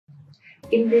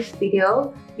In this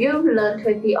video, you'll learn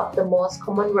 20 of the most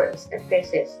common words and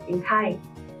phrases in Thai.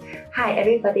 Hi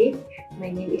everybody,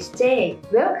 my name is Jay.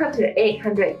 Welcome to the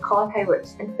 800 Core Thai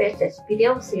Words and Phrases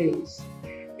video series.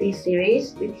 This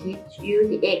series will teach you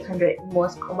the 800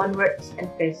 most common words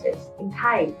and phrases in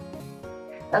Thai.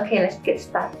 Okay, let's get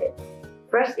started.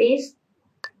 First is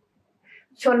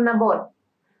ชนบท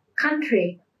country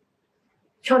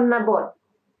ชนบท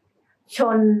ช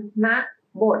น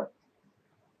บท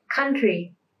country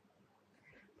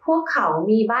พวกเขา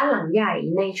มีบ้านหลังใหญ่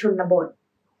ในชนบท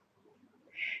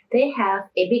They have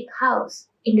a big house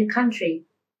in the country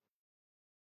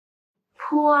พ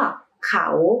วกเขา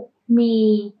มี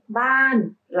บ้าน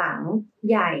หลัง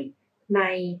ใหญ่ใน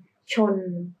ชน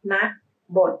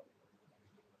บท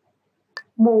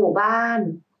หมู่บ้าน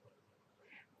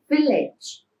village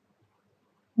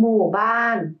หมู่บ้า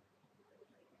น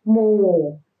หมู่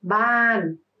บ้าน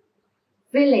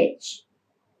village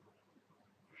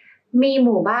มีห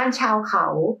มู่บ้านชาวเขา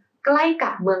ใกล้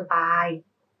กับเมืองปาย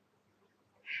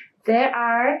There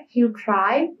are hill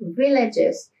tribe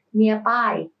villages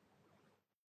nearby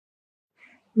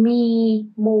มี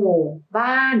หมู่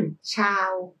บ้านชาว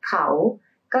เขา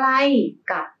ใกล้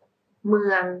กับเมื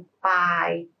องปาย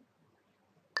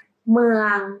เมือ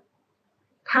ง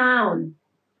town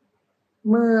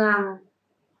เมือง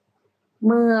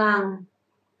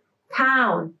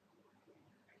town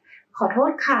ขอโท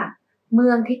ษค่ะเมื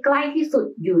องที่ใกล้ที่สุด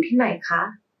อยู่ที่ไหนคะ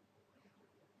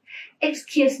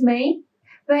Excuse me,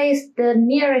 where is the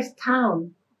nearest town?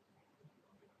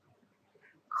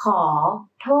 ขอ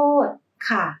โทษ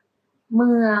ค่ะเ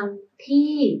มือง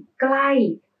ที่ใกล้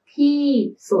ที่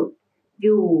สุดอ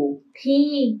ยู่ที่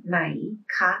ไหน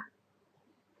คะ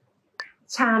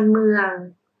ชานเมือง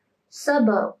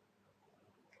suburb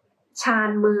ชาน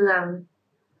เมือง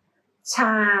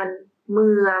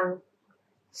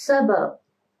suburb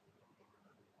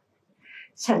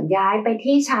ฉันย้ายไป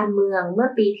ที่ชานเมืองเมื่อ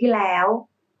ปีที่แล้ว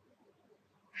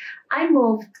I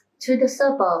moved to the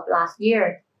suburb last year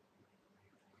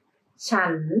ฉั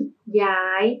นย้า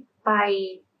ยไป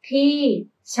ที่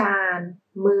ชาน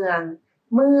เมือง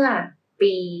เมื่อ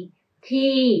ปี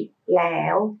ที่แล้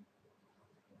ว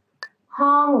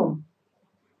ห้อง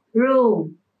room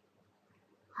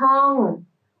ห้อง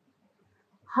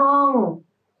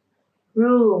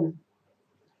room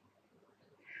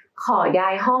ขอย้า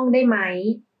ยห้องได้ไหม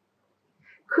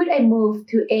Could I move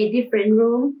to a different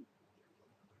room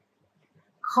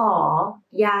ขอ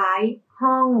ย้าย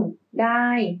ห้องได้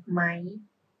ไหม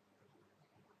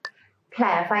แผล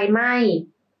ไฟไหม้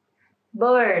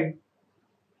burn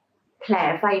แผล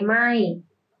ไฟไหม้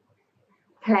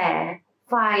แผล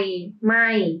ไฟไหม้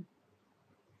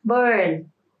burn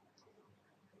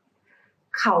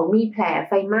เขามีแผลไ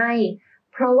ฟไหม้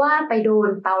เพราะว่าไปโดน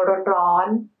เตาร้อน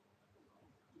ๆ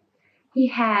He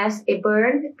has a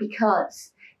burn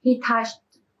because he touched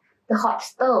the hot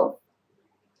stove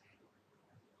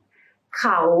เข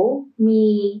ามี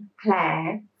แผล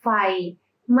ไฟ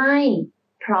ไหม้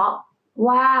เพราะ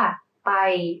ว่าไป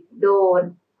โดน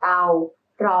เตา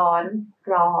ร้อ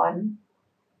น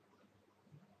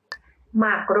หม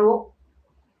ากรุก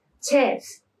chess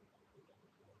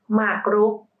หมากรุ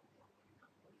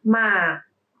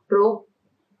ก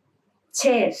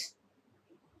chess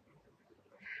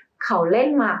เขาเล่น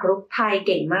หมากรุกไทยเ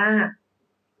ก่งมาก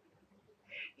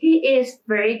He is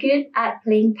very good at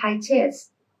playing Thai chess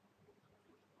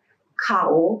เขา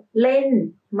เล่น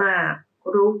หมาก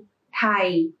รุกไทย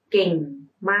เก่ง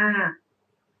มาก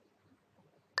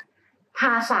ภ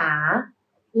าษา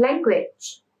language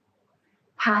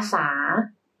ภาษ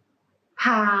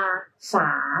า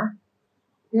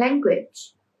language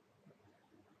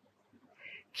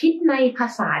คิดในภา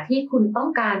ษาที่คุณต้อ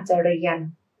งการจะเรียน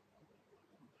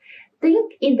Think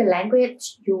in the language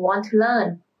you want to learn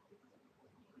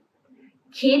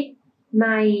คิดใน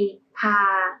ภา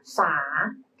ษา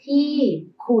ที่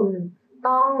คุณ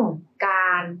ต้องก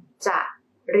ารจะ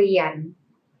เรียน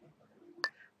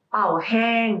เป่าแ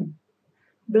ห้ง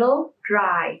blow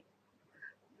dry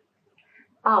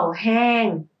เป่าแห้ง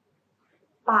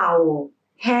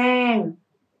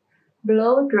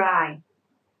blow dry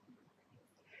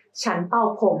ฉันเป่า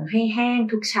ผมให้แห้ง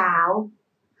ทุกเช้า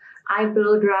I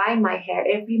blow dry my hair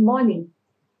every morning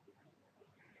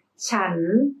ฉัน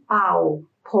เป่า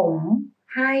ผม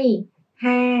ให้แ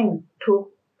ห้งทุก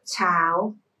เช้า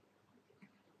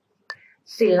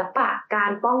ศิลปะกา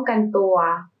รป้องกันตัว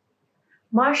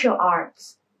martial arts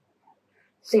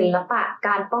ศิลปะก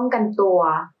ารป้องกันตัว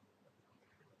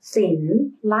ศิ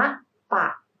ลปะ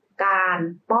การ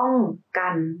ป้องกั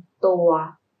นตัว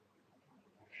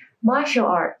martial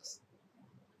arts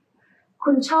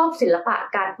คุณชอบศิลปะ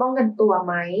การป้องกันตัวไ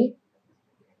หม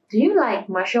Do you like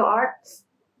martial arts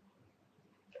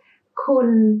คุณ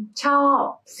ชอบ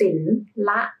ศิ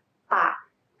ลปะ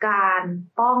การ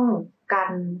ป้องกั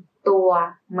นตัว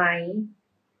ไหม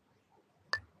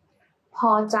พ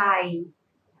อใจ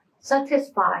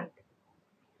satisfied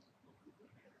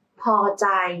พอใจ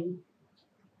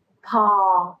พอ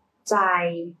ใจ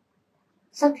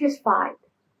satisfied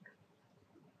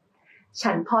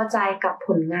ฉันพอใจกับผ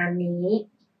ลงานนี้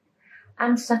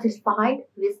I'm satisfied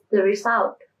with the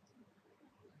result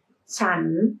ฉัน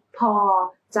พอ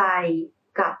ใจ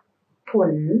กับผ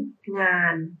ลงา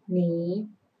นนี้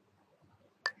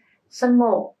สง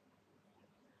บ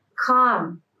calm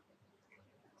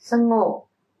สงบ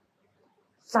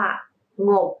สง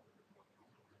บ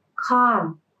calm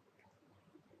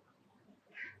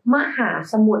มหา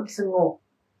สมุทรสงบ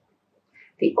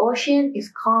The ocean is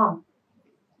calm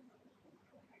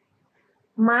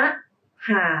มห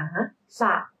าส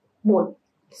มุทร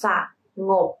ส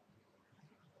งบ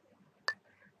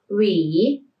หวี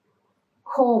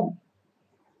คม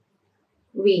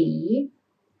หวี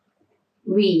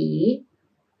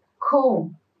คม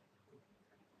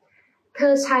เธ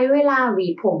อใช้เวลาหวี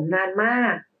ผมนานมา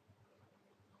ก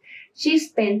She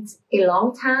spent a long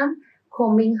time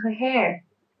combing her hair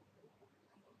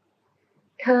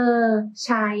เธอใ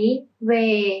ช้เว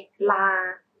ลา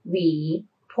หวี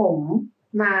ผม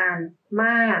นานม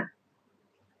าก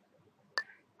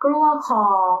กลัวคอ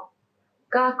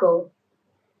goggle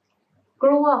ก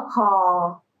ลัวคอ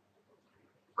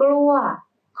กลัว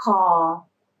คอ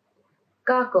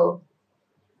goggle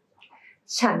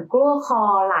ฉันกลัวคอ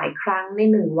หลายครั้งใน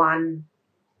หนึ่งวัน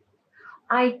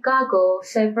I goggle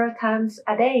several times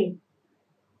a day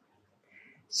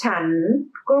ฉัน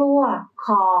กลัวค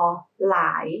อหล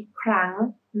ายครั้ง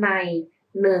ใน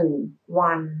หนึ่ง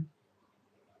วัน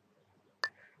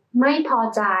ไม่พอ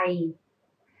ใจ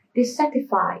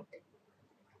dissatisfied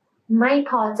ไม่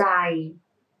พอใจ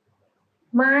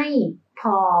ไม่พ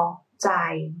อใจ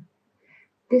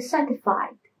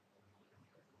dissatisfied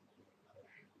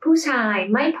ผู้ชาย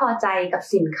ไม่พอใจกับ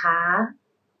สินค้า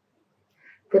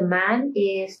The man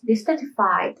is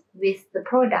dissatisfied with the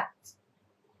product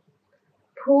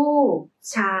ผู้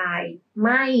ชายไ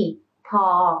ม่พอ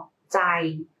ใจ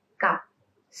กับ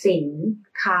สิน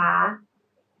ค้า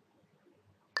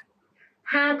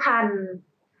5,000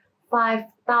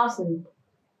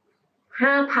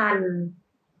 5,000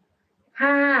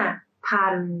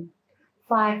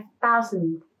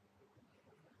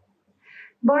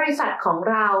 5,000 บริษัทของ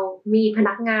เรามีพ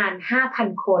นักงาน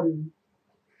 5,000 คน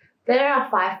There are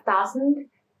 5,000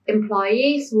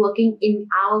 employees working in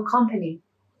our company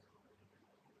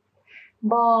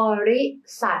บริ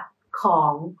ษัทขอ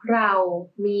งเรา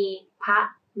มีพ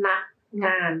นักง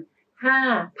าน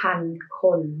 5,000 ค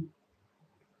น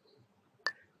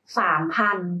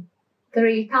3,000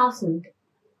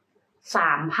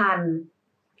 3,000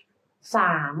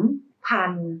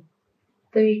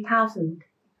 3,000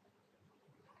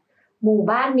 หมู่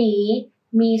บ้านนี้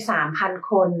มี 3,000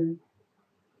 คน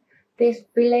This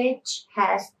village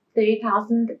has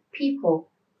 3,000 people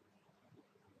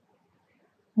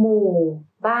หมู่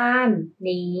บ้าน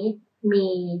นี้มี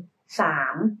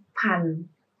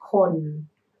 3,000 คน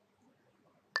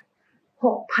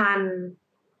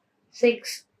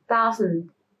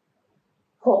6,000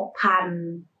 6,000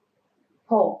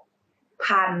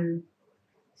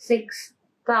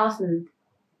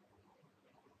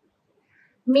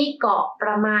 6,000 มีเกาะป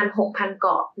ระมาณ 6,000 เก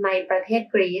าะในประเทศ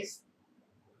กรีซ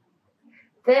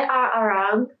There are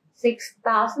around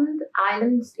 6,000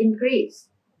 islands in Greece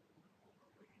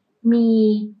มี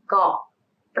เกาะ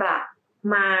ประ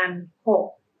มาณ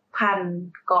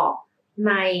 6,000 เกาะใ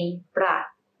นประ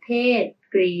เทศ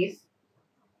กรีซ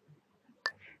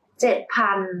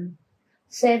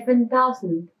 7,000 7,000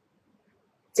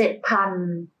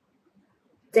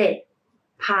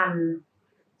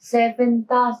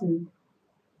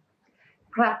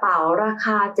 กระเป๋าราค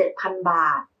า 7,000 บา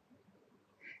ท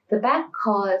The bag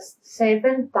costs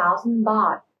 7,000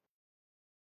 baht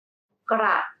กร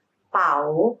ะเป๋า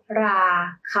รา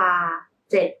คา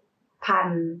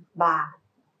 7,000 บาท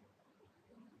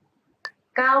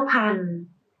 9,000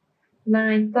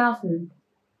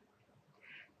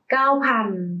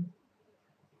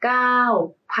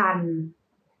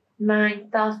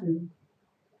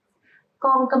 9,000 ก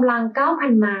องกำลัง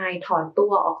 9,000 นายถอนตั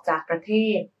วออกจากประเท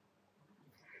ศ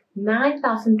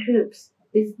 9,000 troops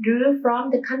withdrew from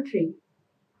the country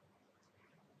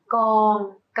กอง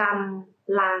ก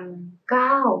ำลัง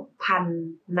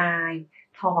 9,000 นาย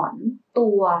ถอนตั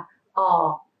วออ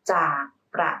กจาก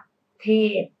ประเท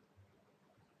ศ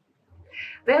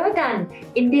Well done!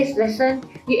 In this lesson,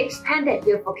 you expanded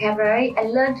your vocabulary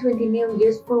and learned 20 new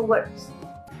useful words.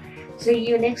 See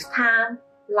you next time.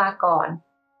 ลาก่อน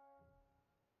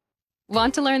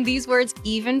Want to learn these words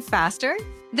even faster?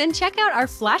 Then check out our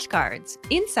flashcards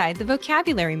inside the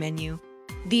vocabulary menu.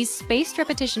 These spaced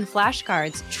repetition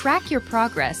flashcards track your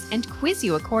progress and quiz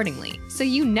you accordingly, so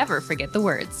you never forget the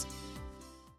words.